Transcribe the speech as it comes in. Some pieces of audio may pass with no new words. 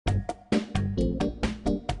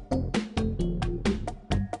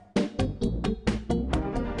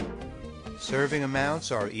Serving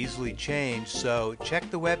amounts are easily changed, so check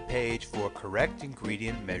the web page for correct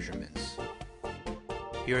ingredient measurements.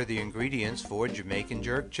 Here are the ingredients for Jamaican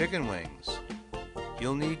jerk chicken wings.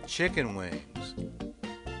 You'll need chicken wings,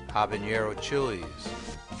 habanero chilies,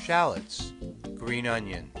 shallots, green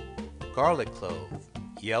onion, garlic clove,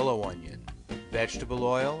 yellow onion, vegetable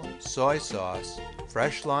oil, soy sauce,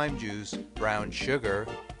 fresh lime juice, brown sugar,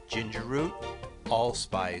 ginger root,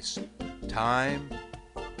 allspice, thyme,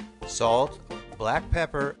 salt, black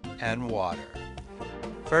pepper, and water.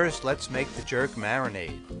 First, let's make the jerk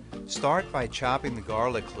marinade. Start by chopping the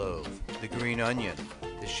garlic clove, the green onion,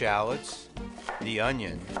 the shallots, the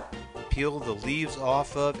onion. Peel the leaves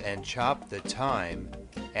off of and chop the thyme,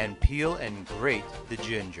 and peel and grate the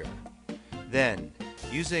ginger. Then,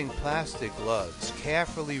 using plastic gloves,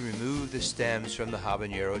 carefully remove the stems from the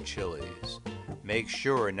habanero chilies. Make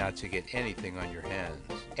sure not to get anything on your hands.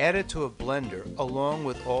 Add it to a blender along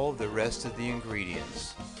with all the rest of the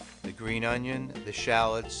ingredients. The green onion, the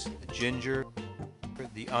shallots, the ginger,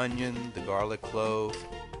 the onion, the garlic clove,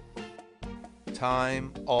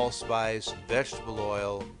 thyme, allspice, vegetable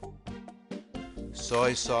oil,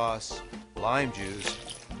 soy sauce, lime juice,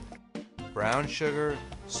 brown sugar,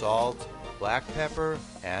 salt, black pepper,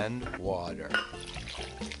 and water.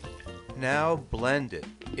 Now blend it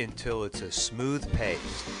until it's a smooth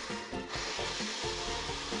paste.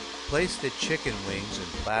 Place the chicken wings in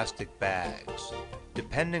plastic bags.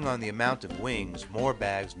 Depending on the amount of wings, more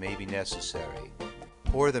bags may be necessary.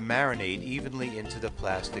 Pour the marinade evenly into the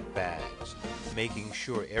plastic bags, making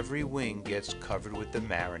sure every wing gets covered with the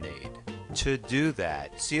marinade. To do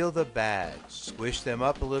that, seal the bags, squish them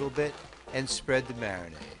up a little bit, and spread the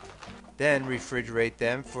marinade. Then refrigerate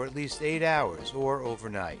them for at least 8 hours or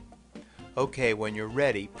overnight. Okay, when you're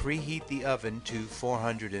ready, preheat the oven to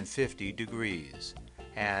 450 degrees.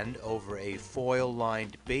 And over a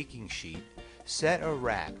foil-lined baking sheet, set a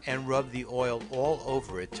rack and rub the oil all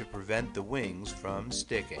over it to prevent the wings from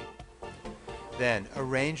sticking. Then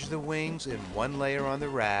arrange the wings in one layer on the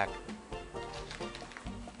rack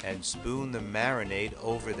and spoon the marinade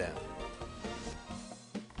over them.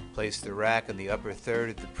 Place the rack in the upper third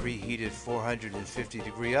of the preheated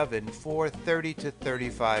 450-degree oven for 30 to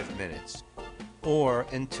 35 minutes, or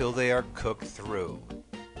until they are cooked through.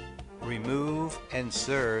 Remove and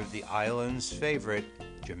serve the island's favorite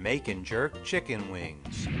Jamaican jerk chicken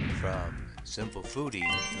wings from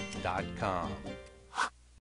simplefoodie.com.